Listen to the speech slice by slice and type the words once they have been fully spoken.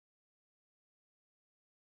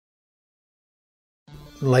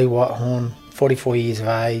Lee Whitehorn, 44 years of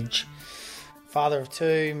age, father of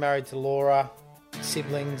two, married to Laura,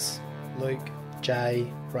 siblings, Luke, Jay,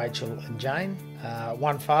 Rachel and Jane.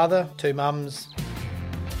 One father, two mums.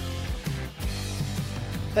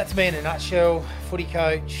 That's me in a nutshell. Footy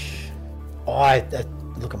coach. I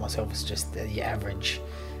look at myself as just the average,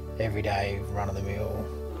 everyday,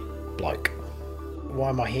 run-of-the-mill bloke. Why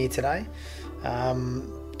am I here today?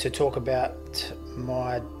 To talk about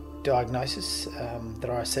my diagnosis that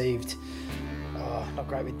I received, not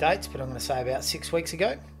great with dates, but I'm going to say about 6 weeks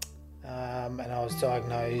ago. And I was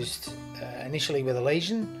diagnosed initially with a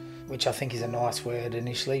lesion, which I think is a nice word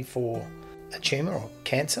initially for a tumour or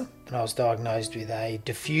cancer. And I was diagnosed with a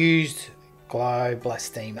diffused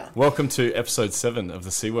glioblastoma. Welcome to episode 7 of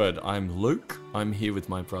The C Word. I'm Luke. I'm here with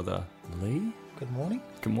my brother Lee. Good morning.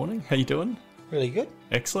 Good morning. How you doing? Really good.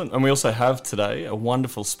 Excellent. And we also have today a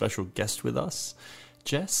wonderful special guest with us,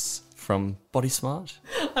 Jess from Body Smart.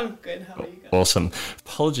 I'm good. How are you guys? Awesome.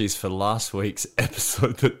 Apologies for last week's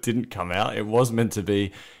episode that didn't come out. It was meant to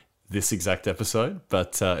be this exact episode,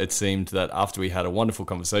 but it seemed that after we had a wonderful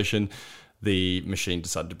conversation, the machine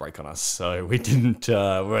decided to break on us. So we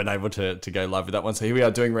weren't able to go live with that one. So here we are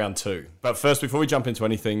doing round 2. But first, before we jump into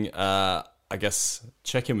anything, I guess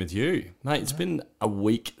check in with you. Mate, it's been a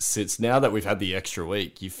week since now that we've had the extra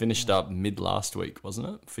week. You finished up mid last week, wasn't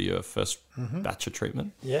it? For your first batch of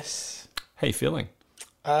treatment? Yes. How you feeling?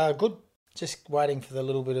 Good. Just waiting for the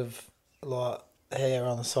little bit of like hair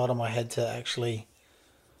on the side of my head to actually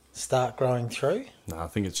start growing through. No, I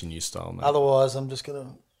think it's your new style, mate. Otherwise, I'm just going to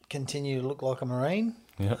continue to look like a Marine.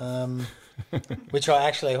 Yeah. Which I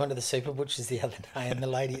went to the super butchers the other day and the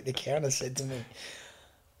lady at the counter said to me,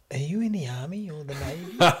 "Are you in the army or the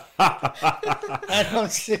navy?" And I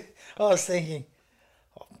was thinking,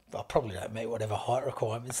 I probably don't meet whatever height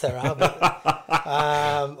requirements there are, but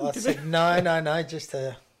I said, no, just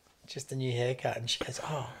a new haircut. And she goes,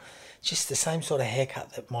 "Oh, just the same sort of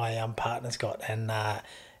haircut that my partner's got, and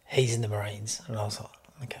he's in the Marines." And I was like,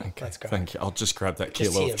 okay, that's great. Thank you. I'll just grab that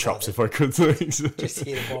Just kilo here, of chops brother. if I could, please. Just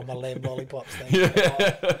here to buy my lamb lollipops.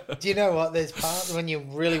 Do you know what? There's part when you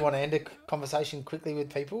really want to end a conversation quickly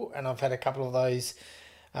with people, and I've had a couple of those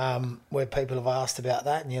where people have asked about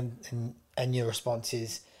that, and your response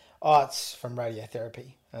is, "Oh, it's from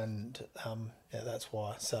radiotherapy," and yeah, that's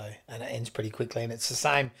why. So, and it ends pretty quickly, and it's the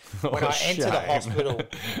same when I enter the hospital.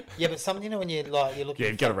 Yeah, but when you're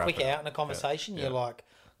looking for a quick out in a conversation, you're like,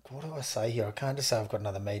 what do I say here? I can't just say I've got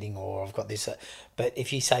another meeting or I've got this. But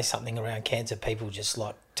if you say something around cancer, people just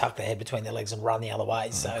like tuck their head between their legs and run the other way.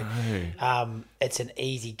 So it's an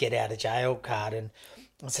easy get out of jail card. And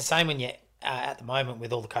it's the same when you're at the moment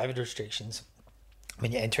with all the COVID restrictions.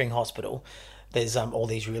 When you're entering hospital, there's all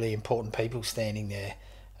these really important people standing there.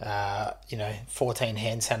 14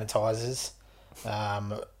 hand sanitizers,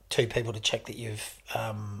 2 people to check that you've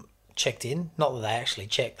checked in. Not that they actually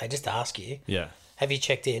check, they just ask you. Yeah. Have you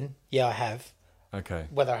checked in? Yeah, I have. Okay.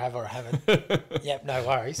 Whether I have or I haven't. Yep, no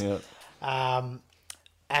worries. Yep.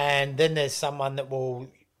 And then there's someone that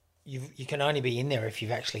you can only be in there if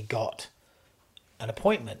you've actually got an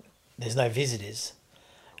appointment. There's no visitors.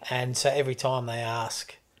 And so every time they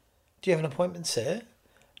ask, "Do you have an appointment, sir?"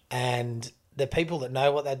 And the people that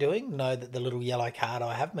know what they're doing know that the little yellow card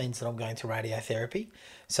I have means that I'm going to radiotherapy.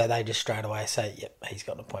 So they just straight away say, "Yep, he's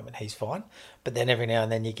got an appointment, he's fine." But then every now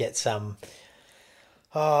and then you get some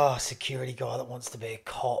security guy that wants to be a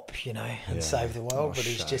cop, and save the world, but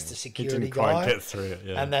he's just a security he didn't guy. quite get through it,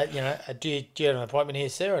 yeah. And that, do you have an appointment here,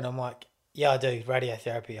 sir? And I'm like, "Yeah, I do.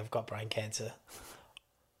 Radiotherapy. I've got brain cancer."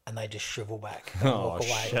 And they just shrivel back and walk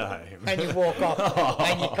away. Shame. And you walk off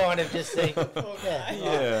and you kind of just think,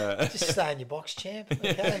 just stay in your box, champ.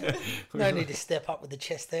 Okay, no need to step up with the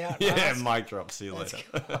chest out. Yeah, mic drop. See you later.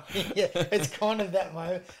 Yeah, it's kind of that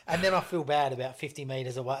moment. And then I feel bad about 50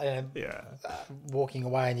 metres away, walking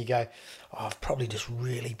away, and you go, I've probably just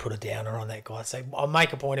really put a downer on that guy. So I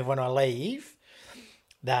make a point of when I leave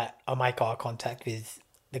that I make eye contact with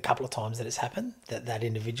the couple of times that it's happened, that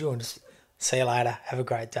individual, and just, "See you later. Have a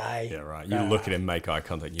great day." Yeah, right. You look at him, make eye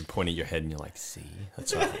contact, you point at your head and you're like, "See,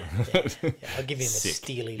 that's right." Yeah, I'll give him a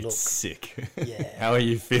steely look. It's sick. Yeah. How are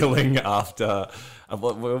you feeling after,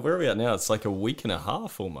 where are we at now? It's like a week and a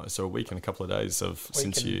half almost, or a week and a couple of days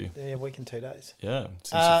since you... Yeah, week and 2 days. Yeah,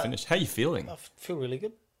 since you finished. How are you feeling? I feel really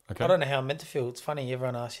good. Okay. I don't know how I'm meant to feel. It's funny,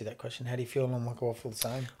 everyone asks you that question. How do you feel? And I'm like, I feel the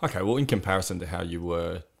same. Okay, well, in comparison to how you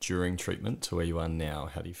were during treatment to where you are now,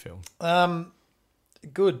 how do you feel?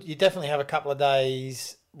 Good. You definitely have a couple of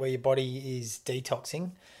days where your body is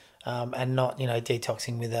detoxing, and not,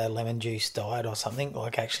 detoxing with a lemon juice diet or something,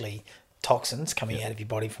 like actually toxins coming out of your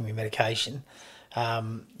body from your medication.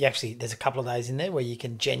 There's a couple of days in there where you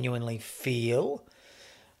can genuinely feel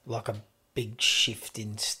like a big shift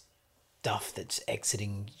in stuff that's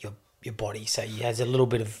exiting your body. So you has a little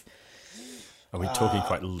bit of. Are we talking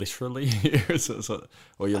quite literally here?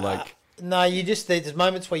 Or you're like. No, there's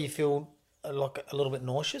moments where you feel like a little bit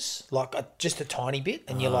nauseous, like just a tiny bit,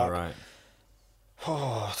 and you're like, right.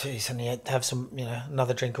 oh, geez, and you have some,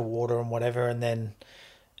 another drink of water and whatever, and then,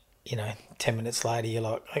 10 minutes later, you're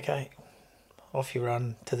like, okay, off you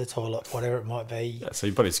run to the toilet, whatever it might be. Yeah, so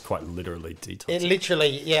your body's quite literally detoxing. It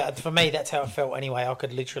literally, yeah, for me, that's how it felt anyway. I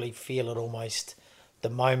could literally feel it almost, the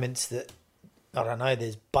moments that, I don't know,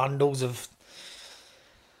 there's bundles of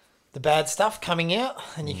the bad stuff coming out,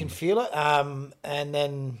 and you can feel it. And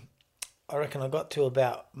then I reckon I got to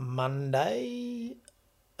about Monday.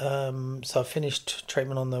 So I finished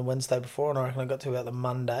treatment on the Wednesday before, and I reckon I got to about the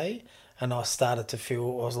Monday, and I started to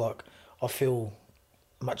feel, I feel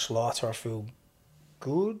much lighter. I feel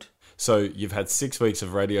good. So you've had 6 weeks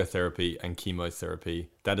of radiotherapy and chemotherapy.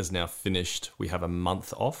 That is now finished. We have a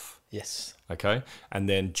month off. Yes. Okay. And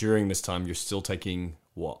then during this time, you're still taking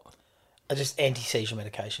what? Just anti-seizure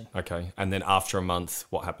medication. Okay. And then after a month,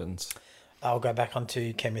 what happens? I'll go back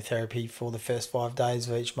onto chemotherapy for the first 5 days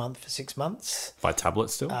of each month for 6 months. By tablet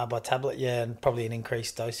still? By tablet, yeah, and probably an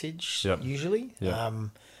increased dosage usually. Yep.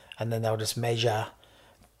 And then they'll just measure,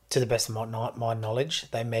 to the best of my knowledge,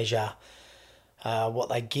 they measure what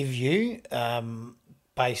they give you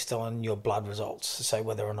based on your blood results. So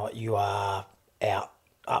whether or not you are out,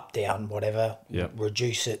 up, down, whatever,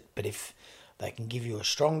 reduce it. But if they can give you a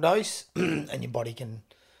strong dose and your body can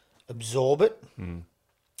absorb it,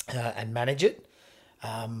 and manage it,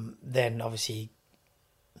 then obviously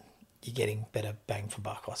you're getting better bang for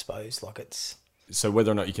buck, I suppose. So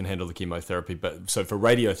whether or not you can handle the chemotherapy, but so for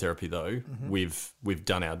radiotherapy though, we've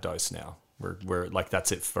done our dose now. We're like,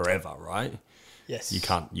 that's it forever, right? Yes. You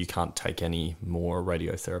can't take any more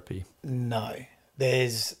radiotherapy. No,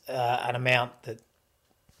 there's an amount that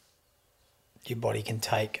your body can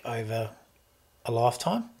take over a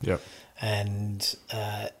lifetime. Yep. And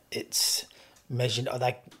it's measured.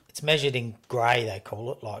 It's measured in grey. They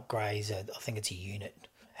call it, like grey's. I think it's a unit.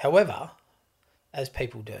 However, as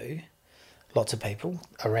people do, lots of people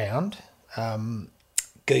around,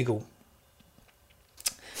 Google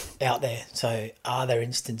out there. So, are there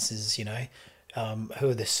instances? Who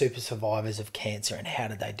are the super survivors of cancer, and how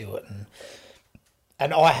did they do it?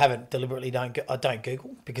 And I haven't deliberately don't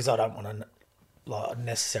Google because I don't want to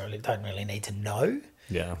necessarily don't really need to know.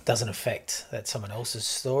 Yeah, doesn't affect that's someone else's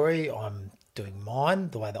story. I'm doing mine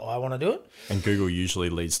the way that I want to do it. And Google usually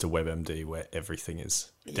leads to WebMD, where everything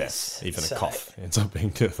is death. Yes, even a cough ends up being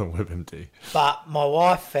death on WebMD. But my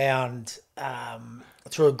wife found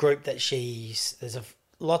through a group that there's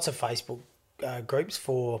lots of Facebook groups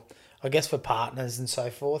for, I guess, for partners and so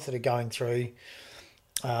forth that are going through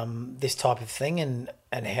this type of thing,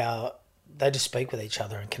 and how they just speak with each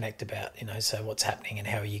other and connect about, so what's happening and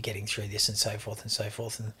how are you getting through this and so forth and so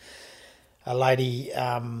forth. And a lady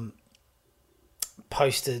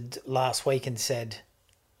posted last week and said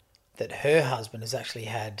that her husband has actually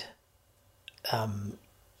had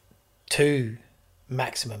 2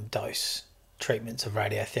 maximum dose treatments of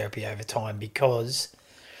radiotherapy over time because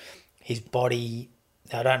his body,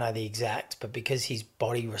 I don't know the exact, but because his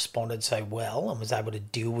body responded so well and was able to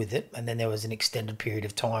deal with it, and then there was an extended period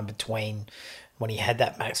of time between when he had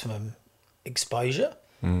that maximum exposure,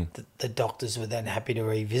 the doctors were then happy to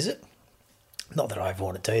revisit. Not that I ever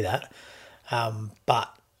want to do that,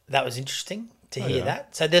 but that was interesting to hear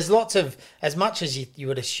that. So there's lots of, as much as you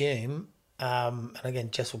would assume, and again,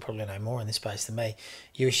 Jess will probably know more in this space than me,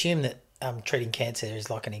 you assume that treating cancer is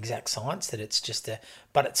like an exact science, that it's just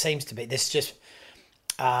but it seems to be, there's just,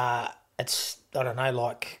 it's, I don't know,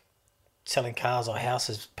 like selling cars or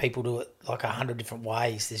houses, people do it like 100 different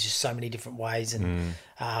ways. There's just so many different ways and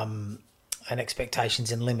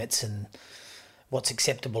expectations and limits and what's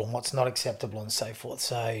acceptable and what's not acceptable and so forth.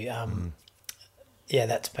 So,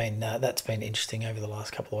 that's been interesting over the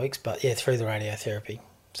last couple of weeks, but yeah, through the radiotherapy.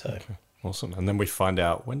 So okay. Awesome. And then we find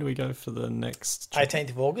out, when do we go for the next?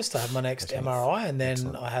 18th of August, I have my next 18th. MRI, and then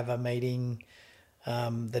Excellent. I have a meeting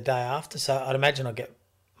the day after. So I'd imagine I'll get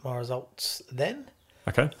my results then.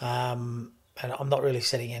 Okay. And I'm not really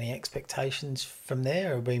setting any expectations from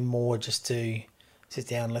there. It'll be more just to sit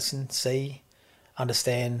down, listen, see,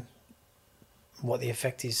 understand what the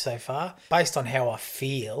effect is so far. Based on how I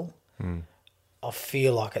feel, I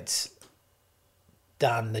feel like it's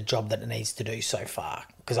done the job that it needs to do so far,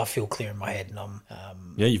 because I feel clear in my head, and I'm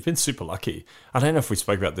Yeah, you've been super lucky. I don't know if we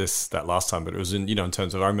spoke about this that last time, but it was in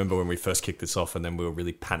terms of, I remember when we first kicked this off and then we were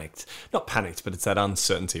really panicked. Not panicked, but it's that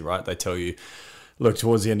uncertainty, right? They tell you, look,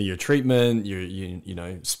 towards the end of your treatment,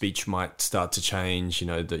 you speech might start to change,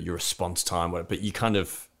 that your response time, but you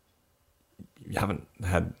haven't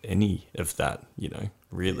had any of that,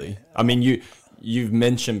 really. Yeah. I mean, you've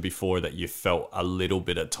mentioned before that you felt a little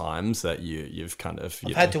bit at times that you've kind of...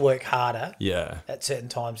 I've had to work harder. Yeah. At certain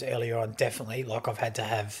times earlier on, definitely. Like, I've had to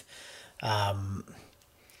have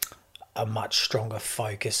a much stronger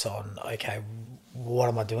focus on, okay, what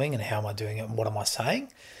am I doing and how am I doing it and what am I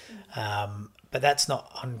saying? But that's not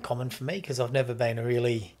uncommon for me, because I've never been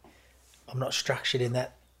I'm not structured in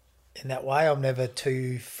that way. I'm never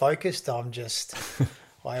too focused. I'm just...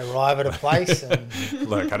 I arrive at a place and...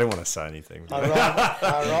 Look, I don't want to say anything.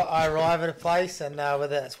 I arrive at a place, and whether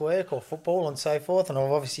that's work or football and so forth, and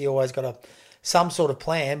I've obviously always got some sort of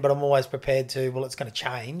plan, but I'm always prepared to, well, it's going to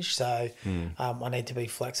change, so I need to be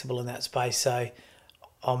flexible in that space. So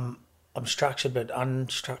I'm structured but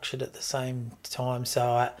unstructured at the same time. So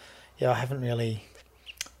I haven't really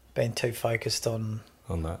been too focused on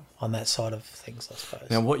that side of things, I suppose.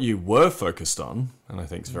 Now, what you were focused on, and I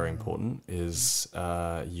think is very important, is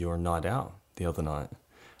your night out the other night,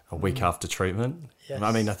 a week after treatment. Yes.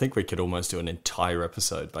 I mean, I think we could almost do an entire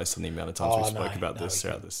episode based on the amount of times we spoke about this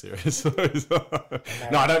throughout this series.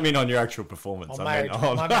 No, I don't mean on your actual performance. My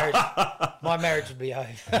marriage would be over.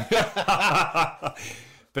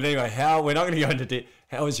 But anyway, we're not going to go into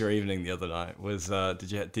how was your evening the other night?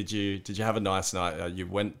 Did you have a nice night? You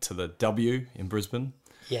went to the W in Brisbane.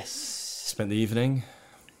 Yes. Spent the evening.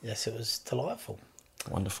 Yes, it was delightful.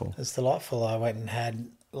 Wonderful. It was delightful. I went and had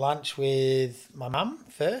lunch with my mum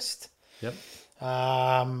first. Yep.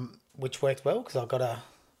 Which worked well, because I got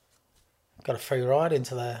a free ride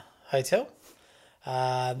into the hotel.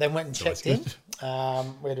 Then went and checked in.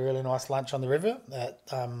 We had a really nice lunch on the river at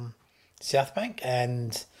South Bank,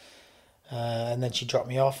 and then she dropped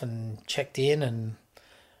me off and checked in and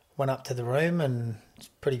went up to the room, and it's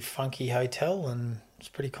a pretty funky hotel and it's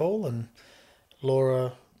pretty cool. And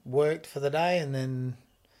Laura worked for the day, and then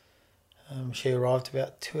she arrived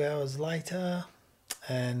about 2 hours later,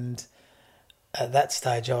 and at that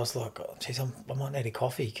stage I was like, oh, geez, I might need a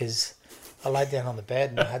coffee, because I laid down on the bed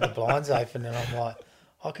and I had the blinds open, and I'm like,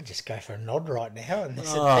 I could just go for a nod right now. And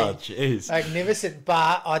this jeez, magnificent.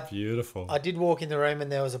 But beautiful. I did walk in the room,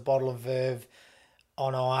 and there was a bottle of Verve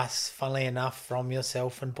on ice, funnily enough, from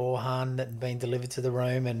yourself and Borhan, that had been delivered to the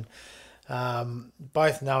room. And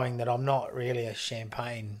both knowing that I'm not really a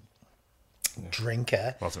champagne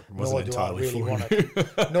drinker, nor do I really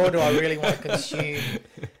want to consume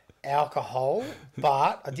alcohol.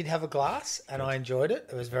 But I did have a glass, and I enjoyed it.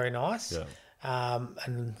 It was very nice. Yeah.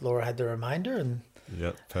 And Laura had the remainder, and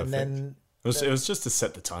yeah, perfect. And then it was just to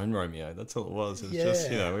set the tone, Romeo. That's all it was. It was just,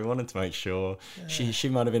 we wanted to make sure she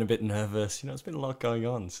might have been a bit nervous. It's been a lot going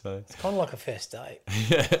on. So it's kind of like a first date.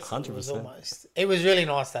 Yeah, 100%. It was really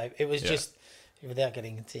nice, Dave. It was just, without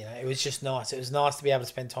getting into, it was just nice. It was nice to be able to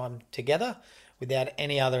spend time together without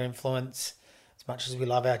any other influence. As much as we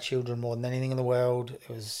love our children more than anything in the world, it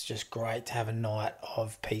was just great to have a night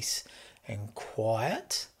of peace and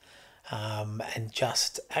quiet. And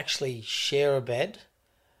just actually share a bed.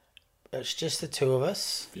 It's just the two of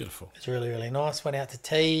us. Beautiful. It's really, really nice. Went out to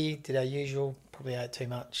tea, did our usual, probably ate too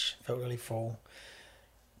much, felt really full.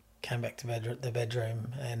 Came back to the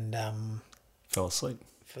bedroom and... fell asleep.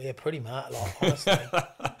 Yeah, pretty much, honestly.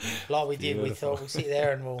 Like we did, we thought we'll sit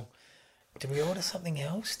there and do we order something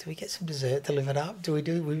else? Do we get some dessert delivered up? Do we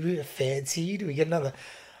do a fancy? Do we get another?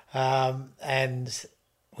 And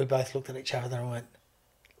we both looked at each other and went,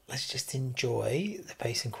 let's just enjoy the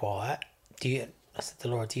peace and quiet. I said to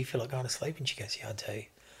Laura, do you feel like going to sleep? And she goes, yeah, I do.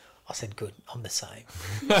 I said, good, I'm the same.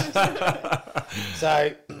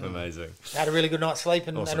 So amazing. Had a really good night's sleep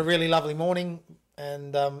and a really lovely morning.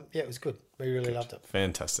 And it was good. We really loved it.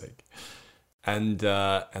 Fantastic. And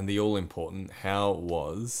the all important, how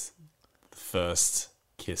was the first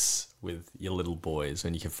kiss with your little boys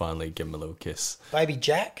when you could finally give them a little kiss? Baby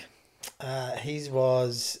Jack, his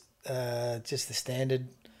was just the standard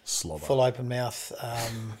slobber, full open mouth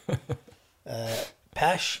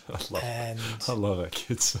pash. I love our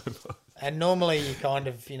kids so much. And normally you kind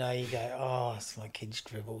of, you go, oh, it's my kid's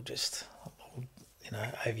dribble just,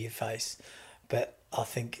 over your face. But I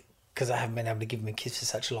think because I haven't been able to give him a kiss for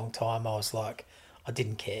such a long time, I was like, I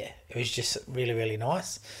didn't care. It was just really, really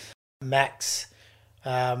nice. Max,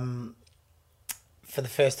 for the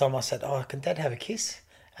first time I said, oh, can Dad have a kiss?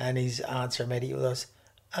 And his answer immediately was,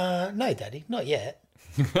 no, Daddy, not yet.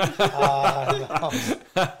 Oh,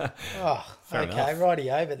 Fair okay, enough.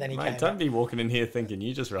 rightio. But then he Mate, came. don't be walking in here thinking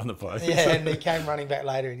you just run the place. Yeah, and he came running back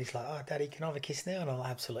later, and he's like, "Oh, Daddy, can I have a kiss now?" And I'm like,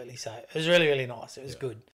 "Absolutely." So it was really, really nice. It was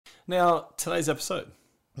good. Now, today's episode,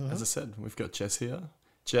 as I said, we've got Jess here.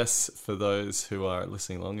 Jess, for those who are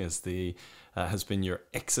listening along, has been your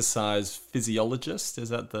exercise physiologist. Is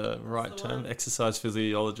that the right term? Exercise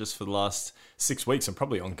physiologist for the last 6 weeks, and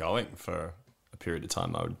probably ongoing for a period of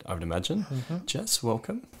time, I would imagine. Jess,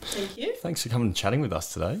 welcome. Thank you. Thanks for coming and chatting with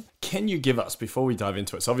us today. Can you give us, before we dive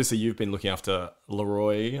into it, so obviously you've been looking after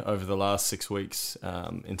Leroy over the last 6 weeks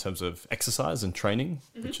in terms of exercise and training,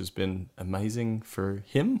 which has been amazing for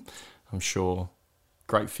him. I'm sure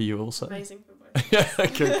great for you also. Amazing for both. Yeah,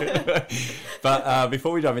 good. But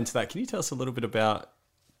before we dive into that, can you tell us a little bit about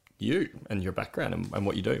you and your background and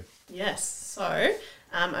what you do? Yes. So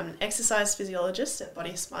I'm an exercise physiologist at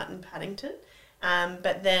Body Smart in Paddington.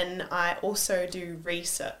 But then I also do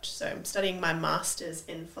research. So I'm studying my master's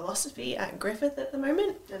in philosophy at Griffith at the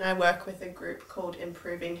moment, and I work with a group called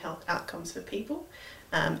Improving Health Outcomes for People.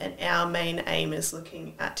 And our main aim is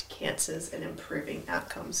looking at cancers and improving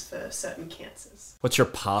outcomes for certain cancers. What's your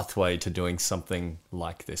pathway to doing something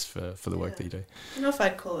like this for the work that you do? I don't know if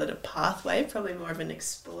I'd call it a pathway, probably more of an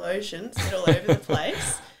explosion. It's all over the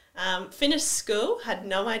place. Finished school, had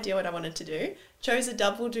no idea what I wanted to do. Chose a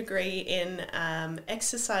double degree in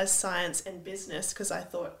exercise science and business because I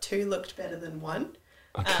thought two looked better than one.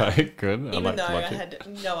 Okay, good. Even though I had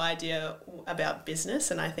no idea about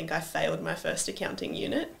business, and I think I failed my first accounting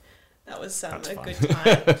unit. That was a good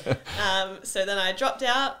time. So then I dropped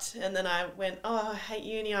out, and then I went, I hate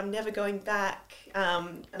uni, I'm never going back.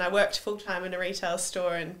 And I worked full-time in a retail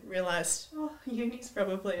store and realised, uni's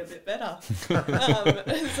probably a bit better.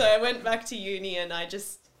 So I went back to uni, and I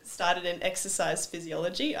just started in exercise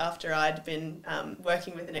physiology after I'd been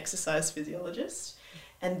working with an exercise physiologist.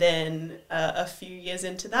 And then a few years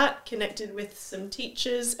into that, connected with some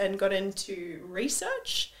teachers and got into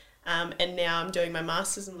research. And now I'm doing my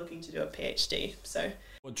master's and looking to do a PhD. So,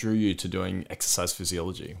 what drew you to doing exercise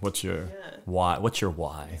physiology? What's your why? What's your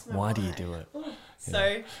why? Why do you do it?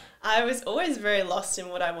 So I was always very lost in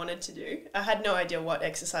what I wanted to do. I had no idea what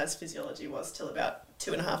exercise physiology was till about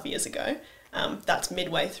 2.5 years ago. That's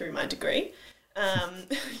midway through my degree.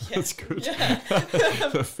 That's good. Yeah.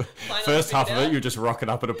 First half of it, you're just rocking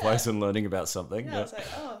up at a place and learning about something. I was like,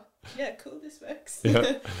 cool, this works.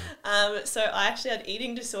 Yeah. So I actually had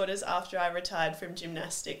eating disorders after I retired from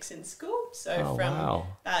gymnastics in school. So from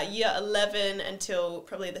year 11 until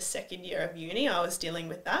probably the second year of uni, I was dealing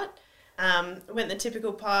with that. Went the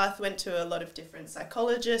typical path, went to a lot of different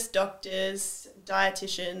psychologists, doctors,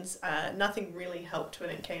 dietitians. Nothing really helped when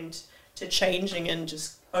it came to changing and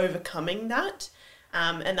just overcoming that.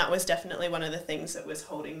 And that was definitely one of the things that was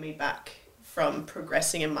holding me back from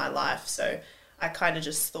progressing in my life. So I kind of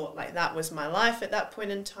just thought like that was my life at that point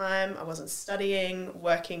in time. I wasn't studying,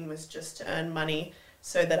 working was just to earn money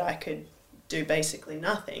so that I could do basically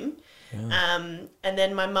nothing. Yeah. And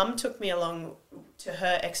then my mum took me along to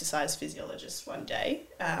her exercise physiologist one day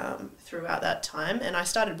throughout that time, and I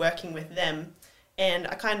started working with them. And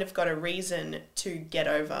I kind of got a reason to get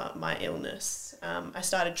over my illness. I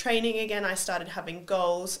started training again. I started having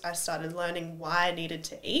goals. I started learning why I needed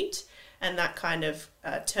to eat. And that kind of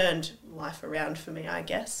turned life around for me, I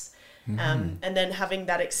guess. And then having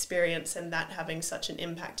that experience and that having such an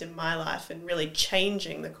impact in my life and really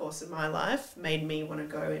changing the course of my life made me want to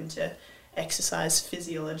go into exercise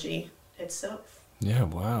physiology itself. Yeah,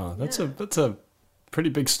 wow. That's a pretty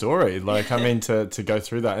big story. Like, I mean, to go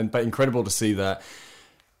through that, but incredible to see that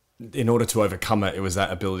in order to overcome it, it was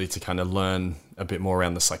that ability to kind of learn a bit more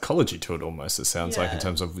around the psychology to it almost, it sounds like, in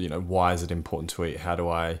terms of, why is it important to eat? How do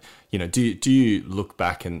I, do you look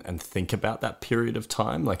back and think about that period of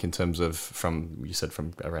time? Like in terms of you said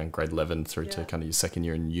from around grade 11 through to kind of your second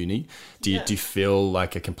year in uni. Do you feel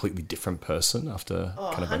like a completely different person after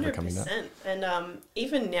kind of overcoming that? And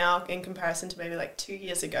even now, in comparison to maybe like 2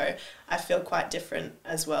 years ago, I feel quite different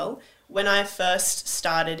as well. When I first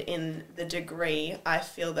started in the degree, I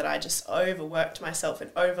feel that I just overworked myself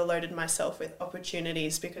and overloaded myself with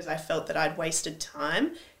opportunities because I felt that I'd wasted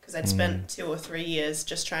time because I'd spent 2 or 3 years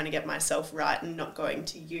just trying to get myself right and not going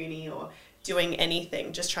to uni or doing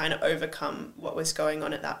anything, just trying to overcome what was going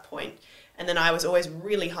on at that point. And then I was always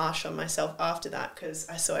really harsh on myself after that because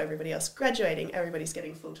I saw everybody else graduating, everybody's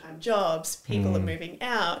getting full-time jobs, people are moving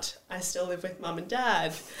out. I still live with mum and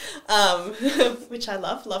dad, which I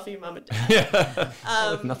love you, mum and dad.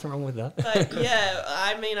 Yeah, nothing wrong with that. But yeah,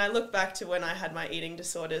 I mean, I look back to when I had my eating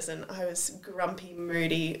disorders and I was grumpy,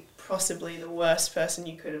 moody, possibly the worst person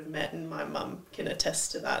you could have met, and my mum can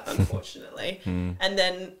attest to that, unfortunately. And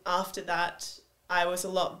then after that, I was a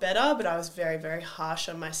lot better, but I was very, very harsh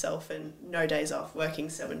on myself and no days off, working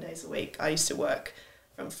 7 days a week. I used to work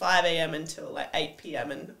from 5 a.m. until like 8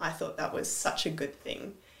 p.m. and I thought that was such a good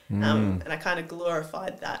thing. And I kind of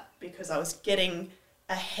glorified that because I was getting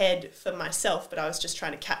ahead for myself, but I was just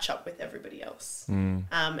trying to catch up with everybody else.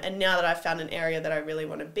 And now that I've found an area that I really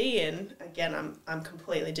want to be in, again, I'm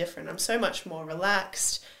completely different. I'm so much more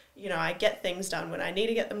relaxed. You know, I get things done when I need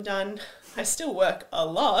to get them done. I still work a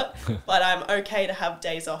lot, but I'm okay to have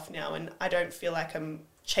days off now, and I don't feel like I'm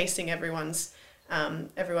chasing everyone's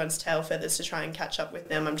tail feathers to try and catch up with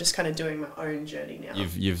them. I'm just kind of doing my own journey now.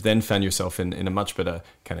 You've then found yourself in a much better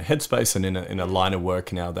kind of headspace and in a line of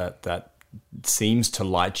work now that seems to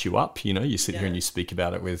light you up. You know, you sit here and you speak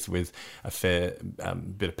about it with a fair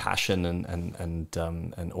bit of passion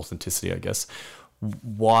and authenticity, I guess.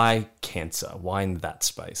 Why cancer? Why in that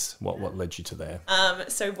space? What led you to there?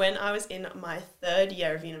 So when I was in my third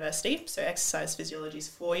year of university, so exercise physiology is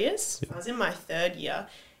 4 years. I was in my third year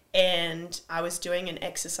and I was doing an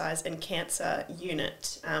exercise and cancer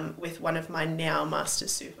unit with one of my now master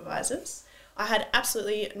supervisors. I had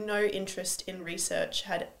absolutely no interest in research,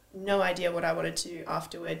 had no idea what I wanted to do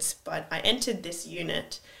afterwards, but I entered this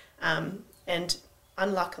unit and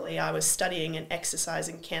unluckily, I was studying an exercise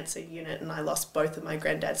and cancer unit and I lost both of my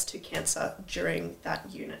granddads to cancer during that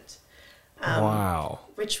unit. Wow.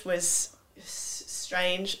 Which was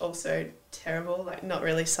strange, also terrible, like not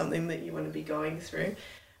really something that you want to be going through.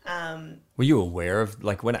 Were you aware of,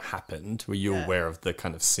 like, when it happened, were you aware of the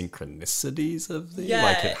kind of synchronicities of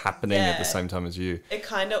like it happening at the same time as you? It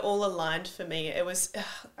kind of all aligned for me. It was,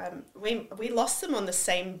 we lost them on the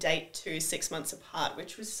same date too, 6 months apart,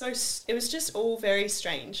 which was it was just all very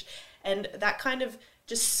strange. And that kind of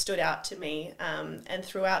just stood out to me. And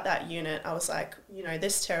throughout that unit, I was like, you know,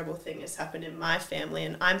 this terrible thing has happened in my family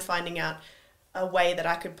and I'm finding out a way that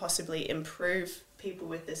I could possibly improve people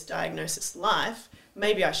with this diagnosis life.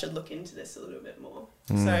 Maybe I should look into this a little bit more.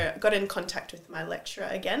 So I got in contact with my lecturer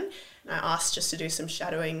again and I asked just to do some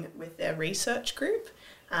shadowing with their research group.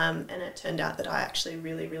 And it turned out that I actually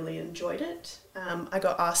really, really enjoyed it. I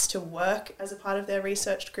got asked to work as a part of their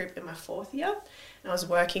research group in my 4th year. And I was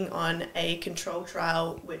working on a control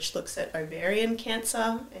trial which looks at ovarian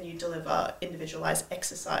cancer, and you deliver individualized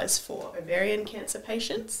exercise for ovarian cancer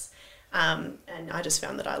patients. And I just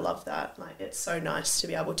found that I love that. Like, it's so nice to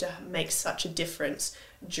be able to make such a difference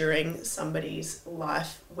during somebody's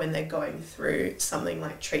life when they're going through something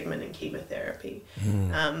like treatment and chemotherapy.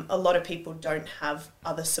 A lot of people don't have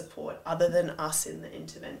other support other than us in the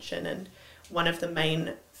intervention. And one of the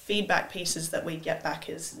main feedback pieces that we get back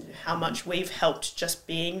is how much we've helped just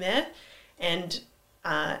being there. And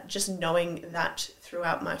just knowing that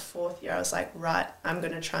throughout my 4th year, I was like, right, I'm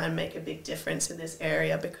going to try and make a big difference in this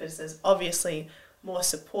area because there's obviously more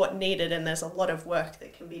support needed and there's a lot of work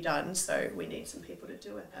that can be done. So we need some people to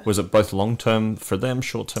do it. Was it both long-term for them,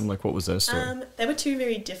 short-term? Like, what was their story? They were two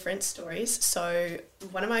very different stories. So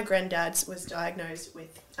one of my granddads was diagnosed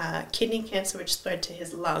with kidney cancer, which spread to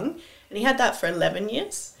his lung. And he had that for 11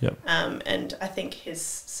 years. Yep. And I think his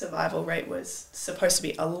survival rate was supposed to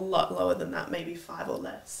be a lot lower than that, maybe 5 or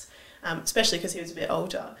less, especially because he was a bit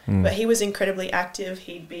older. But he was incredibly active.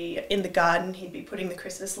 He'd be in the garden. He'd be putting the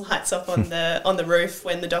Christmas lights up on the roof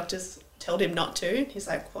when the doctors told him not to. He's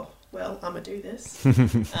like, well, I'm going to do this.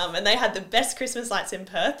 And they had the best Christmas lights in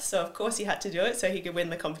Perth, so of course he had to do it so he could win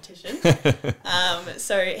the competition.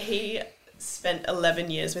 So he spent 11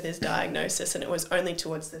 years with his diagnosis, and it was only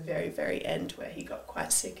towards the very, very end where he got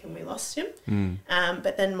quite sick and we lost him.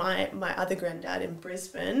 But then my other granddad in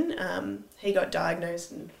Brisbane, he got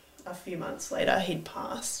diagnosed and a few months later he'd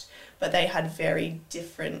passed. But they had very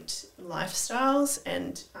different lifestyles,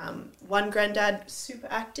 and one granddad super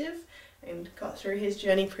active and got through his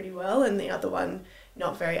journey pretty well, and the other one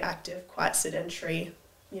not very active, quite sedentary,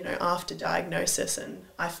 you know, after diagnosis. And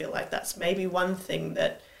I feel like that's maybe one thing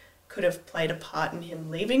that could have played a part in him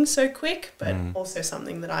leaving so quick, but also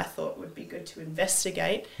something that I thought would be good to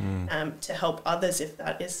investigate to help others if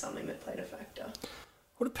that is something that played a factor.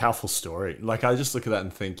 What a powerful story. Like, I just look at that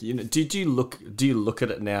and think, you know, do you look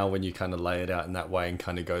at it now when you kind of lay it out in that way and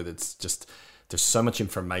kind of go, there's so much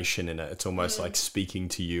information in it. It's almost like speaking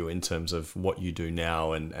to you in terms of what you do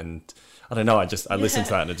now. And I don't know, I listen to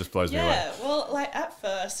that and it just blows me away. Yeah, well, like at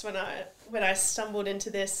first when I stumbled into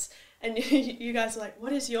this and you guys are like,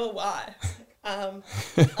 what is your why? I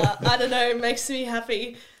don't know, it makes me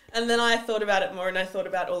happy. And then I thought about it more and I thought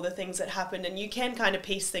about all the things that happened, and you can kind of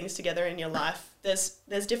piece things together in your life. There's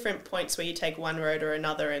different points where you take one road or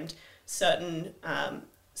another, and certain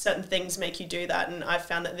things make you do that. And I've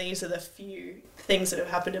found that these are the few things that have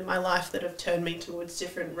happened in my life that have turned me towards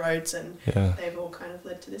different roads, and they've all kind of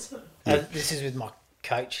led to this one. This is with my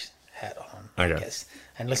coach hat on, I guess.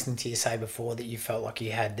 And listening to you say before that you felt like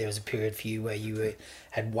there was a period for you where you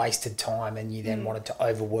had wasted time and you then wanted to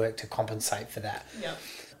overwork to compensate for that. Yeah.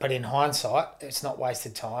 But in hindsight, it's not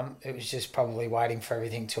wasted time. It was just probably waiting for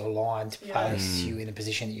everything to align to place you in the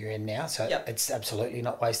position that you're in now. So it's absolutely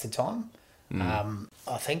not wasted time.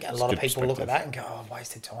 I think a lot of people look at that and go, oh,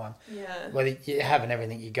 wasted time. Yeah. Whether you having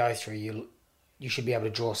everything you go through, you should be able to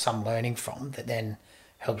draw some learning from that then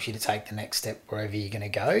helps you to take the next step wherever you're going to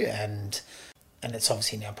go. And it's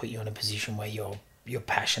obviously now put you in a position where you're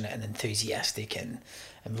passionate and enthusiastic and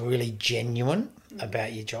really genuine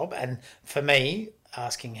about your job. And for me,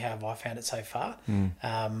 asking how have I found it so far,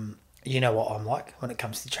 you know what I'm like when it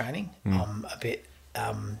comes to training. I'm a bit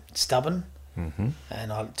stubborn,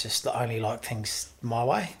 and I just only like things my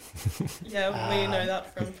way. Yeah, we know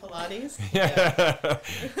that from Pilates.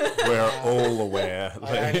 We're all aware.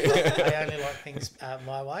 I only like things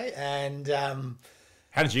my way. And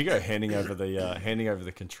how did you go handing over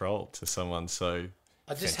the control to someone so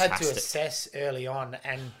I just fantastic? had to assess early on,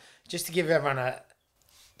 and just to give everyone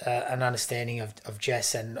an understanding of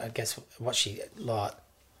Jess and I guess what she like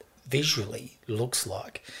visually looks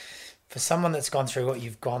like. For someone that's gone through what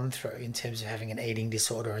you've gone through in terms of having an eating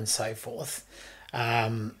disorder and so forth,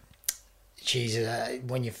 she's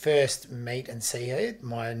when you first meet and see her,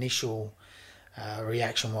 my initial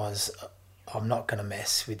reaction was, I'm not going to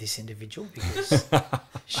mess with this individual because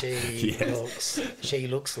she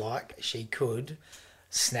looks like she could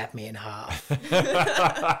snap me in half.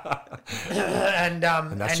 and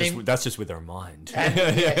that's just with her mind. And,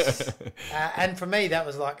 yes. And for me, that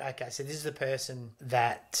was like, okay, so this is a person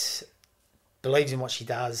that believes in what she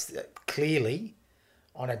does, clearly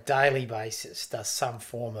on a daily basis does some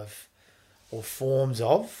form of or forms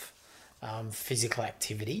of physical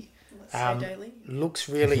activity. Let's say daily.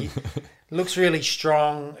 Looks really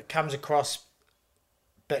strong, comes across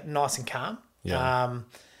but nice and calm.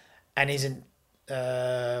 And isn't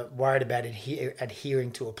worried about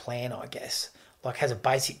adhering to a plan, I guess. Like has a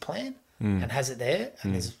basic plan and has it there,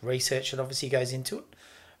 and there's research that obviously goes into it.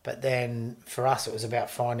 But then for us, it was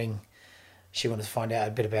about she wanted to find out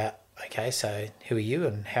a bit about, okay, so who are you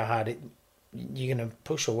and how hard you're going to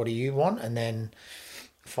push, or what do you want? And then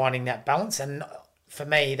finding that balance. And for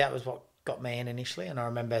me, that was what got me in initially. And I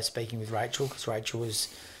remember speaking with Rachel, because Rachel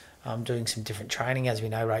was doing some different training. As we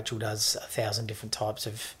know, Rachel does 1,000 different types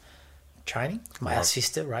of training. Our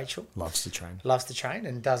sister, Rachel, loves to train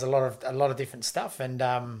and does a lot of different stuff. And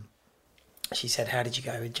she said, how did you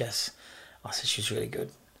go with Jess? I said, she was really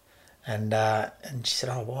good. And she said,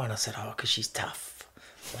 oh, why? And I said, oh, because she's tough.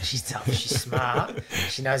 Well, she's tough. She's smart.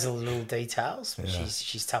 She knows all the little details. But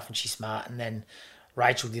she's tough and she's smart. And then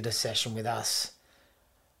Rachel did a session with us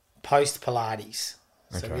post Pilates.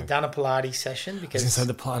 So we've done a Pilates session because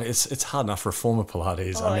the Pilates, it's hard enough for a former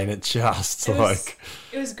Pilates. Oh, I mean,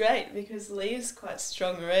 it was great because Lee's quite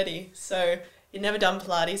strong already. So he'd never done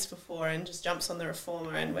Pilates before and just jumps on the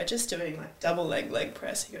reformer, and we're just doing like double leg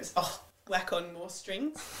press. He goes, oh, whack on more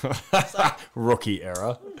strings. It's like, rookie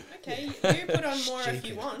error. Okay, you put on more if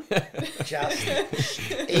you want. Just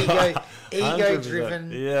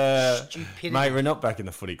ego-driven stupidity. Mate, we're not back in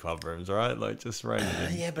the footy club rooms, all right? Like, just rein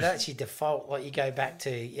it in. Yeah, but actually default, like you go back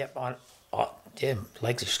to,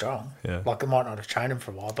 legs are strong. Yeah. Like I might not have trained them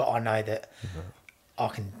for a while, but I know that I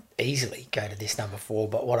can easily go to this number 4.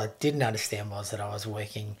 But what I didn't understand was that I was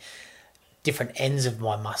working different ends of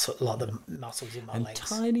my muscle, like the muscles in my legs.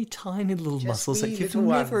 Tiny, tiny little Just muscles that you've little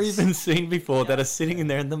never ones. even seen before that are sitting in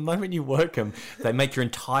there. And the moment you work them, they make your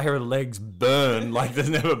entire legs burn like they've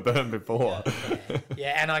never burned before.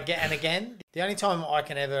 Yeah, and again, the only time I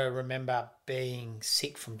can ever remember being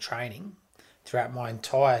sick from training throughout my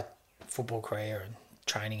entire football career and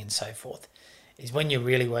training and so forth is when you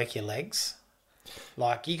really work your legs.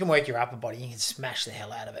 Like you can work your upper body, you can smash the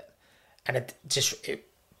hell out of it, and it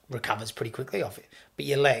recovers pretty quickly off it. But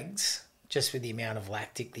your legs just with the amount of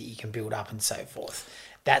lactic that you can build up and so forth.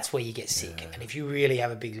 That's where you get sick. And if you really have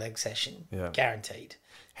a big leg session, guaranteed.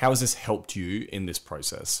 How has this helped you in this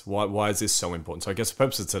process? Why is this so important? So I guess the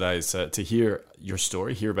purpose of today is to hear your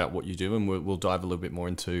story, hear about what you do, and we'll dive a little bit more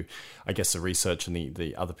into, I guess, the research and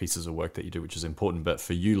the other pieces of work that you do, which is important. But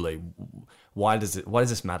for you, Lee, why does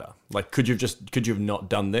this matter? Like, could you have not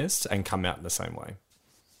done this and come out in the same way?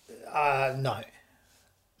 No.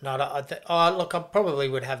 Look, I probably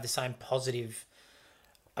would have the same positive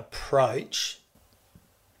approach,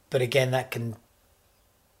 but again, that can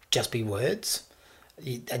just be words.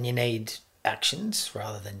 And you need actions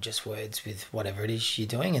rather than just words with whatever it is you're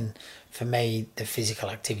doing. And for me, the physical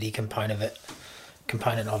activity component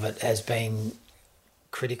of it has been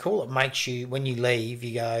critical. It makes you, when you leave,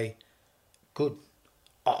 you go, good,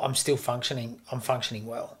 I'm still functioning. I'm functioning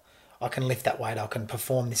well. I can lift that weight. I can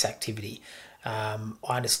perform this activity. I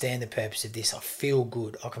understand the purpose of this. I feel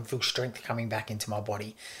good. I can feel strength coming back into my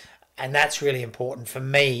body. And that's really important. For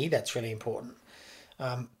me, that's really important.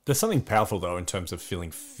 There's something powerful though in terms of feeling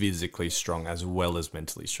physically strong as well as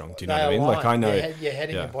mentally strong. Do you know what I mean? Like I know, your head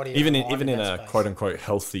and your body even in a quote unquote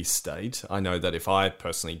healthy state, I know that if I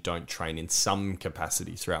personally don't train in some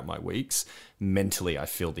capacity throughout my weeks, mentally I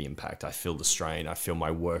feel the impact. I feel the strain. I feel my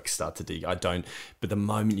work start to dig. But the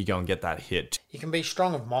moment you go and get that hit, you can be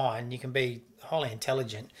strong of mind. You can be highly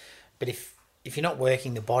intelligent, but if you're not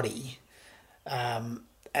working the body, and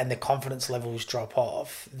the confidence levels drop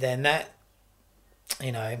off, then that,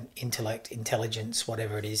 intellect, intelligence,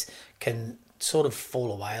 whatever it is, can sort of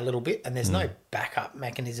fall away a little bit, and there's no backup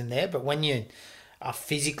mechanism there. But when you are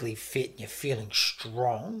physically fit and you're feeling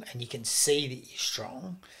strong and you can see that you're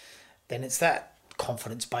strong, then it's that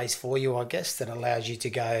confidence base for you, I guess, that allows you to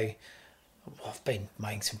go, I've been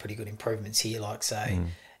making some pretty good improvements here. Like, so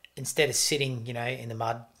instead of sitting, in the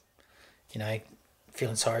mud,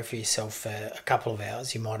 feeling sorry for yourself for a couple of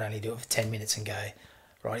hours, you might only do it for 10 minutes and go,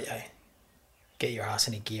 right, get your ass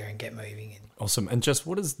in a gear and get moving. Awesome. And just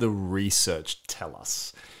what does the research tell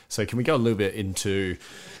us? So can we go a little bit into,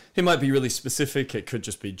 it might be really specific, it could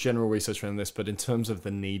just be general research around this, but in terms of the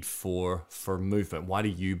need for movement, why do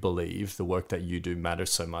you believe the work that you do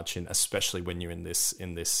matters so much, in especially when you're in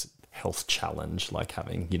this health challenge, like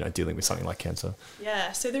having, dealing with something like cancer?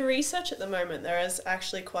 Yeah, so the research at the moment, there is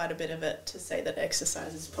actually quite a bit of it to say that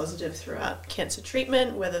exercise is positive throughout cancer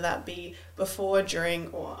treatment, whether that be before, during,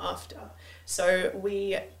 or after. So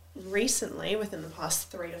we recently, within the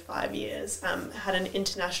past 3 to 5 years, had an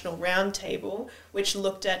international roundtable which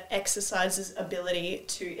looked at exercise's ability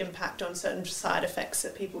to impact on certain side effects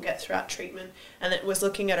that people get throughout treatment, and it was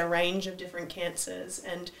looking at a range of different cancers,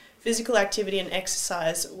 and physical activity and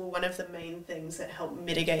exercise were one of the main things that help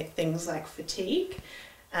mitigate things like fatigue,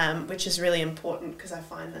 which is really important because I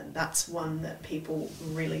find that that's one that people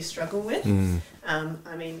really struggle with.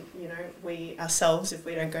 We ourselves, if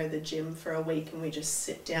we don't go to the gym for a week and we just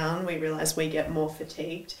sit down, we realise we get more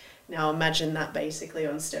fatigued. Now imagine that basically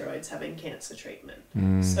on steroids having cancer treatment.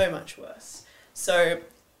 So much worse. So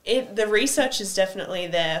the research is definitely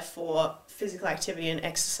there for physical activity and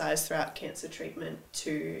exercise throughout cancer treatment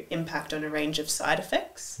to impact on a range of side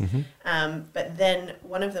effects. But then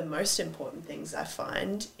one of the most important things I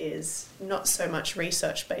find is not so much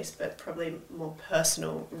research-based, but probably more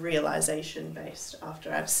personal realization-based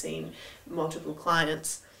after I've seen multiple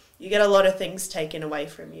clients. You get a lot of things taken away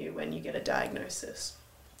from you when you get a diagnosis.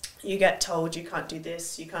 You get told you can't do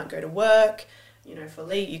this, you can't go to work, for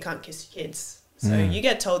Lee, you can't kiss your kids. So you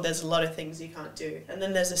get told there's a lot of things you can't do. And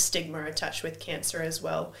then there's a stigma attached with cancer as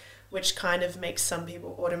well, which kind of makes some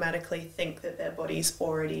people automatically think that their body's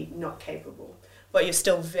already not capable. But you're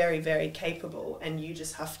still very, very capable, and you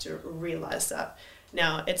just have to realise that.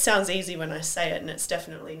 Now, it sounds easy when I say it, and it's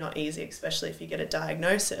definitely not easy, especially if you get a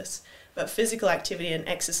diagnosis. But physical activity and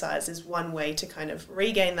exercise is one way to kind of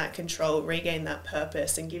regain that control, regain that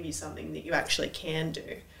purpose, and give you something that you actually can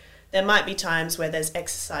do. There might be times where there's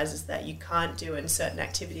exercises that you can't do and certain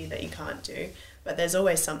activity that you can't do, but there's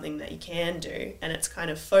always something that you can do, and it's kind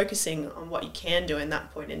of focusing on what you can do in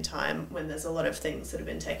that point in time when there's a lot of things that have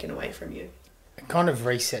been taken away from you. Kind of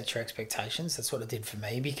reset your expectations. That's what it did for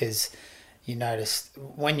me, because you notice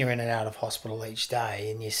when you're in and out of hospital each day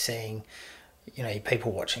and you're seeing,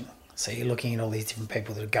 people watching. So you're looking at all these different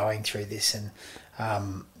people that are going through this, and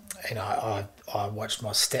I watched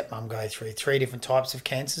my stepmom go through 3 different types of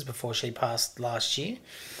cancers before she passed last year,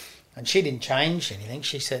 and she didn't change anything.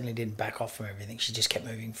 She certainly didn't back off from everything. She just kept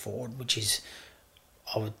moving forward, which is,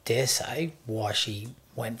 I would dare say, why she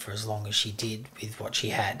went for as long as she did with what she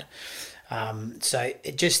had. So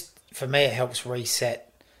it just, for me, it helps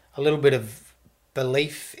reset a little bit of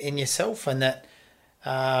belief in yourself, and that,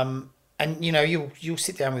 and And, you know, you'll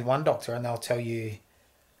sit down with one doctor and they'll tell you,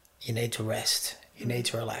 you need to rest, you need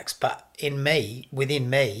to relax. But within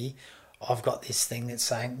me, I've got this thing that's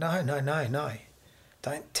saying, no.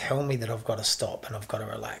 Don't tell me that I've got to stop and I've got to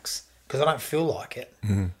relax, because I don't feel like it.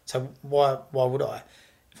 Mm-hmm. So why would I?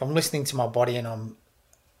 If I'm listening to my body and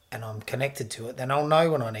I'm connected to it, then I'll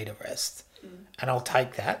know when I need a rest, and I'll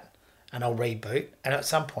take that and I'll reboot. And at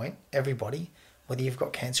some point, everybody, whether you've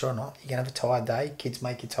got cancer or not, you're going to have a tired day. Kids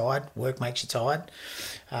make you tired. Work makes you tired.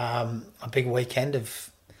 A big weekend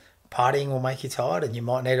of partying will make you tired, and you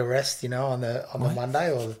might need a rest, you know, on the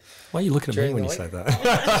Monday or. Why are you looking at me when you say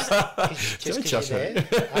that? just because you're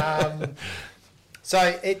there. So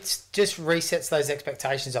it just resets those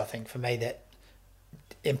expectations, I think, for me, that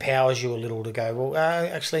empowers you a little to go, well,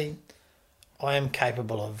 actually, I am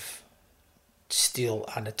capable of still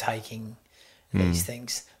undertaking these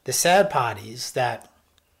things. The sad part is that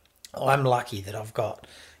I'm lucky that I've got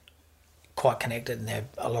quite connected, and there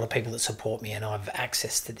are a lot of people that support me, and I have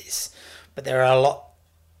access to this. But there are a lot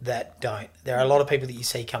that don't. There are a lot of people that you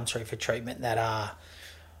see come through for treatment that are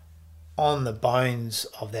on the bones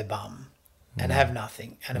of their bum and have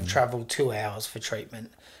nothing, and have travelled 2 hours for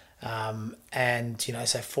treatment. And, you know,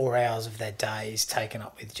 so 4 hours of their day is taken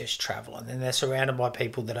up with just travel. And then they're surrounded by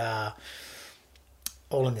people that are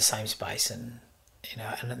all in the same space. And, you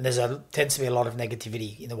know, and tends to be a lot of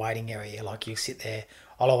negativity in the waiting area. Like, you sit there,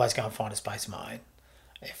 I'll always go and find a space of my own.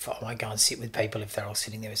 If I won't go and sit with people if they're all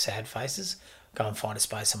sitting there with sad faces, go and find a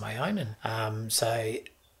space of my own. And so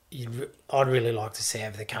I'd really like to see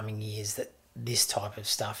over the coming years that this type of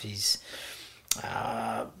stuff is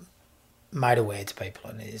made aware to people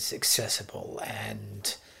and is accessible.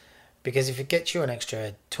 And because if it gets you an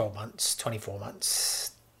extra 12 months, 24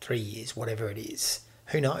 months, 3 years, whatever it is,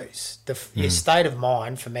 who knows? Your state of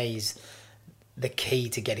mind, for me, is the key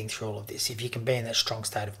to getting through all of this. If you can be in that strong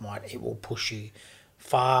state of mind, it will push you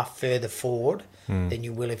far further forward than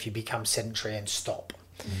you will if you become sedentary and stop.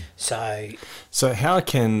 So how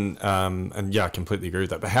can and yeah, I completely agree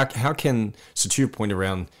with that, but how can, so to your point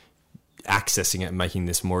around accessing it and making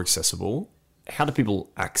this more accessible, how do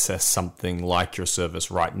people access something like your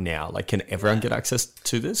service right now? Like, can everyone get access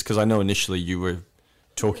to this? Because I know initially you were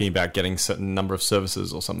talking about getting a certain number of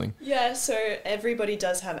services or something. Yeah, so everybody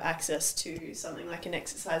does have access to something like an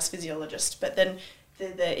exercise physiologist, but then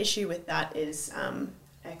the issue with that is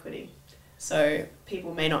equity. So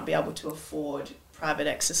people may not be able to afford private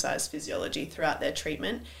exercise physiology throughout their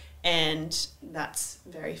treatment, and that's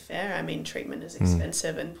very fair. I mean, treatment is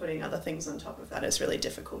expensive, and putting other things on top of that is really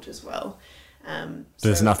difficult as well.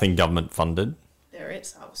 There's nothing government funded? There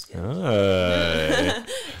is. I was scared.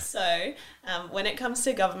 So when it comes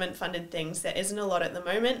to government funded things, there isn't a lot at the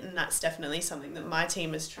moment, and that's definitely something that my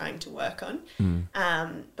team is trying to work on.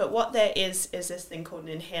 But what there is this thing called an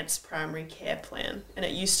enhanced primary care plan, and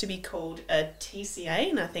it used to be called a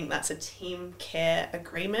TCA, and I think that's a team care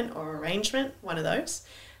agreement or arrangement, one of those.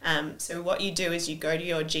 So what you do is you go to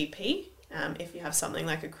your GP. If you have something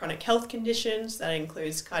like a chronic health conditions, that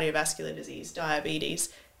includes cardiovascular disease, diabetes,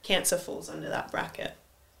 cancer falls under that bracket.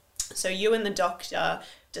 So you and the doctor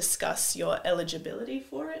discuss your eligibility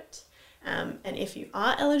for it. And if you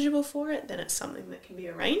are eligible for it, then it's something that can be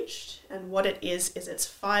arranged. And what it is it's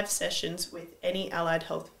 5 sessions with any allied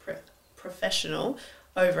health professional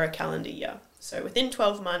over a calendar year. So within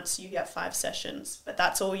 12 months, you get 5 sessions, but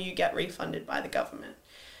that's all you get refunded by the government.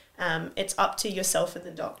 It's up to yourself and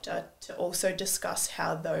the doctor to also discuss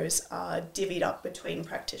how those are divvied up between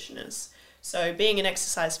practitioners. So being an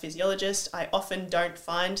exercise physiologist, I often don't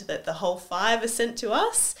find that the whole 5 are sent to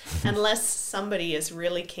us unless somebody is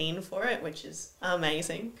really keen for it, which is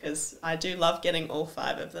amazing because I do love getting all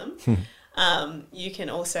 5 of them. You can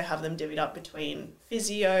also have them divvied up between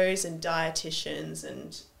physios and dietitians,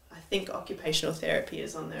 and I think occupational therapy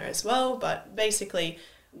is on there as well. But basically,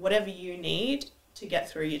 whatever you need to get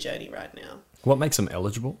through your journey right now. What makes them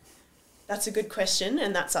eligible? That's a good question,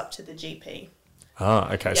 and that's up to the GP. Oh,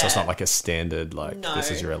 okay. Yeah. So it's not like a standard, like, no.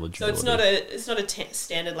 This is your eligibility. So it's not a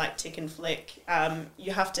standard like tick and flick.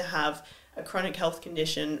 You have to have a chronic health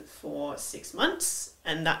condition for 6 months,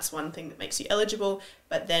 and that's one thing that makes you eligible.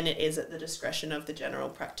 But then it is at the discretion of the general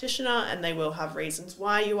practitioner, and they will have reasons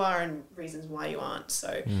why you are and reasons why you aren't.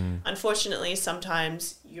 So unfortunately,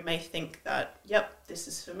 sometimes you may think that, yep, this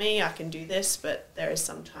is for me, I can do this, but there is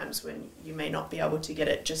sometimes when you may not be able to get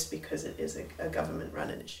it just because it is a government-run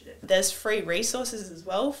initiative. There's free resources as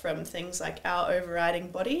well from things like our overriding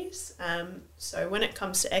bodies. So when it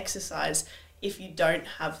comes to exercise, if you don't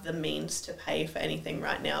have the means to pay for anything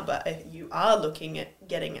right now, but if you are looking at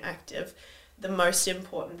getting active, the most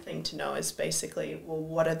important thing to know is basically, well,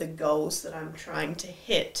 what are the goals that I'm trying to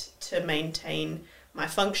hit to maintain my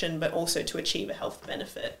function, but also to achieve a health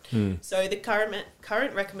benefit. So the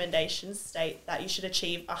current recommendations state that you should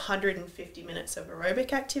achieve 150 minutes of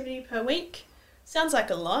aerobic activity per week. Sounds like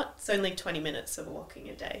a lot. It's only 20 minutes of walking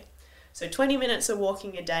a day. So 20 minutes of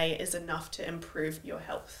walking a day is enough to improve your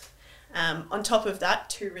health. On top of that,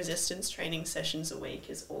 2 resistance training sessions a week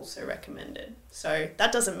is also recommended. So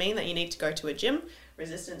that doesn't mean that you need to go to a gym.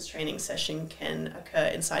 Resistance training session can occur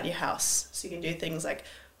inside your house. So you can do things like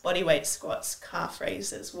bodyweight squats, calf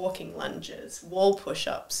raises, walking lunges, wall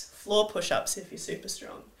push-ups, floor push-ups if you're super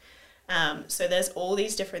strong. So there's all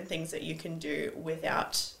these different things that you can do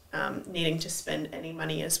without needing to spend any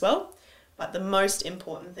money as well. But the most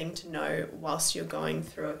important thing to know whilst you're going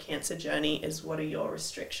through a cancer journey is, what are your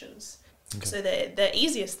restrictions? Okay. So the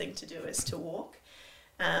easiest thing to do is to walk,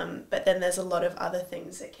 but then there's a lot of other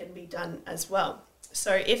things that can be done as well.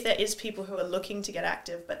 So if there is people who are looking to get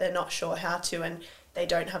active but they're not sure how to, and they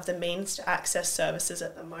don't have the means to access services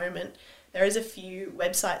at the moment, there is a few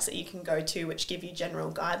websites that you can go to which give you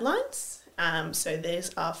general guidelines. So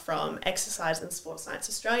these are from Exercise and Sports Science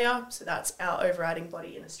Australia, so that's our overriding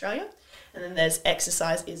body in Australia. And then there's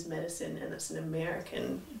Exercise is Medicine, and it's an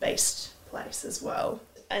American-based place as well.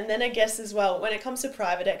 And then I guess as well, when it comes to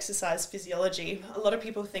private exercise physiology, a lot of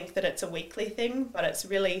people think that it's a weekly thing, but it's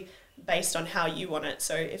really based on how you want it.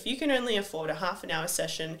 So if you can only afford a half an hour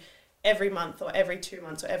session every month or every 2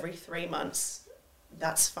 months or every 3 months,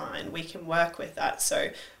 that's fine. We can work with that.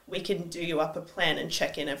 So we can do you up a plan and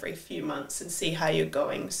check in every few months and see how you're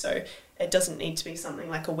going. So it doesn't need to be something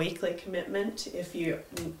like a weekly commitment. If you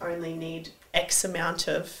only need X amount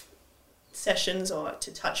of sessions or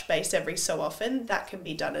to touch base every so often, that can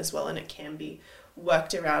be done as well, and it can be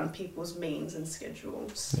worked around people's means and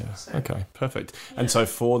schedules. Yeah. So, okay, perfect. Yeah. And so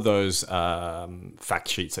for those fact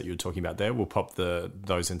sheets that you were talking about there, we'll pop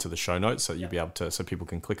those into the show notes so you'll be able to, so people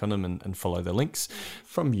can click on them and follow the links.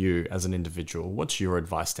 From you as an individual, what's your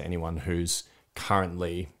advice to anyone who's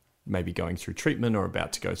currently maybe going through treatment or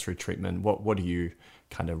about to go through treatment? What do you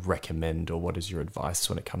kind of recommend, or what is your advice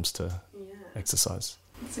when it comes to exercise?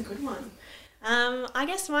 That's a good one. I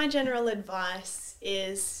guess my general advice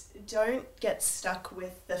is, don't get stuck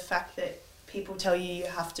with the fact that people tell you you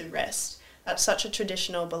have to rest. That's such a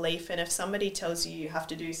traditional belief, and if somebody tells you you have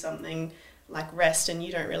to do something like rest and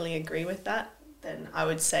you don't really agree with that, then I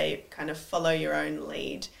would say kind of follow your own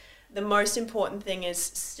lead. The most important thing is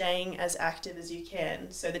staying as active as you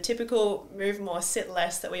can. So the typical move more, sit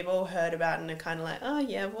less that we've all heard about and are kind of like, oh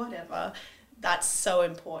yeah, whatever. That's so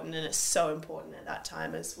important, and it's so important at that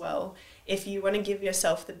time as well. If you want to give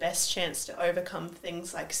yourself the best chance to overcome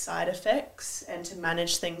things like side effects and to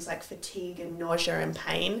manage things like fatigue and nausea and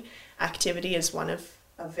pain, activity is one of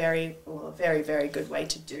a very, very good way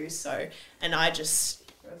to do so. And I just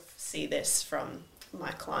see this from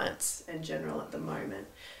my clients in general at the moment.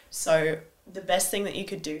 So the best thing that you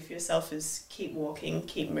could do for yourself is keep walking,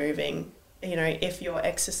 keep moving. You know, if your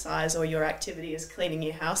exercise or your activity is cleaning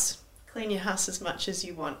your house, clean your house as much as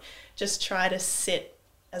you want. Just try to sit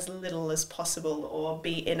as little as possible or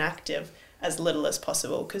be inactive as little as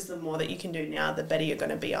possible, because the more that you can do now, the better you're going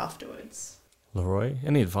to be afterwards. Leroy,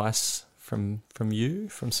 any advice from you,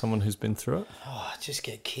 from someone who's been through it? Oh, just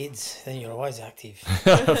get kids, then you're always active.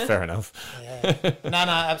 Fair enough. Yeah. No,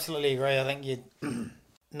 absolutely agree. I think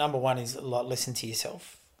number one is listen to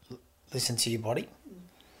yourself, listen to your body.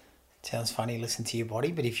 It sounds funny, listen to your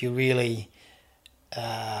body, but if you really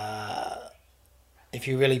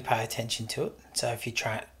pay attention to it, so if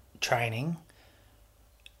you're training,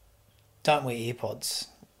 don't wear earpods,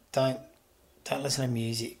 don't listen to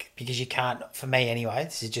music, because you can't, for me anyway,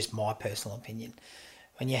 this is just my personal opinion,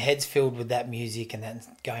 when your head's filled with that music and that's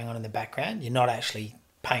going on in the background, you're not actually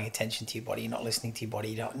paying attention to your body, you're not listening to your body,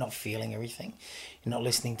 you're not feeling everything, you're not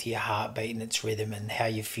listening to your heartbeat and its rhythm and how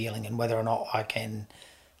you're feeling and whether or not I can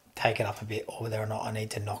take it up a bit or whether or not I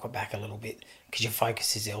need to knock it back a little bit, because your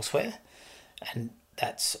focus is elsewhere. And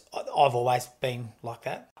I've always been like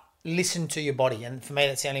that. Listen to your body, and for me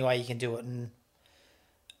that's the only way you can do it, and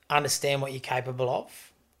understand what you're capable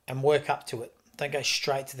of and work up to it. Don't go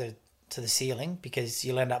straight to the ceiling, because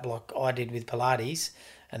you'll end up like I did with Pilates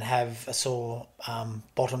and have a sore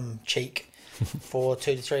bottom cheek for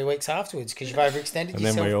 2 to 3 weeks afterwards because you've overextended yourself. And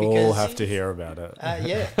then we all have to hear about it.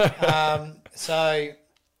 Yeah. So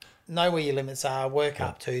know where your limits are, work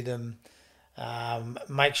up to them.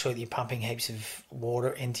 Make sure that you're pumping heaps of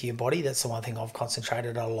water into your body. That's the one thing I've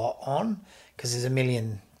concentrated a lot on, because there's a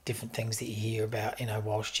million different things that you hear about,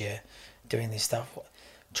 whilst you're doing this stuff.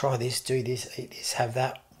 Try this, do this, eat this, have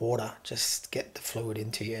that. Water, just get the fluid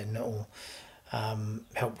into you, and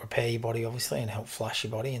help repair your body, obviously, and help flush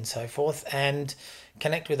your body and so forth, and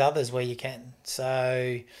connect with others where you can.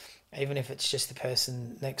 So even if it's just the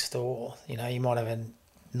person next door, you know, you might have a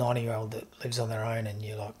 90-year-old that lives on their own and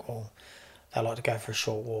you're like, well, they like to go for a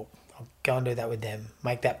short walk. I'll go and do that with them.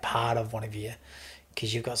 Make that part of one of you,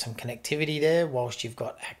 because you've got some connectivity there whilst you've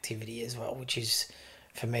got activity as well, which is,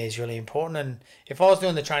 for me, is really important. And if I was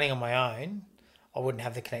doing the training on my own, I wouldn't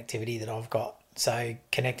have the connectivity that I've got. So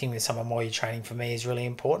connecting with someone while you're training, for me, is really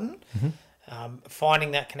important.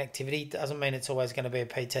 Finding that connectivity doesn't mean it's always going to be a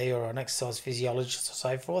PT or an exercise physiologist or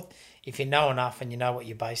so forth. If you know enough and you know what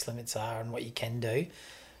your base limits are and what you can do,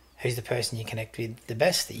 who's the person you connect with the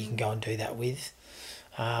best that you can go and do that with,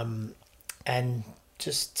 and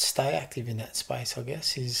just stay active in that space, I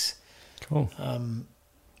guess, is cool.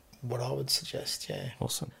 What I would suggest. Yeah.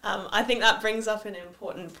 Awesome. I think that brings up an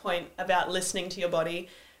important point about listening to your body.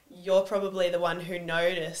 You're probably the one who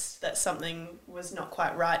noticed that something was not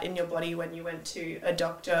quite right in your body when you went to a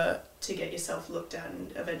doctor to get yourself looked at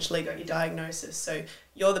and eventually got your diagnosis. So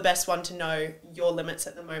you're the best one to know your limits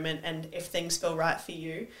at the moment and if things feel right for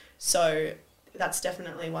you. So that's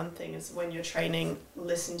definitely one thing, is when you're training,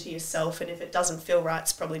 listen to yourself, and if it doesn't feel right,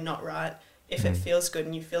 it's probably not right. If it feels good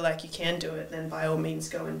and you feel like you can do it, then by all means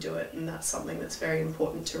go and do it. And that's something that's very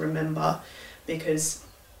important to remember, because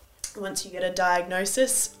once you get a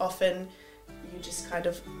diagnosis, often you just kind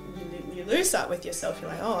of, you lose that with yourself. You're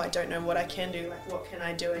like, oh, I don't know what I can do, like what can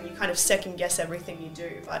I do? And you kind of second guess everything you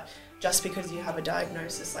do. But just because you have a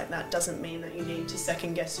diagnosis like that doesn't mean that you need to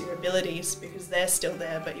second guess your abilities, because they're still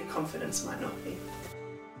there, but your confidence might not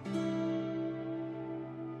be.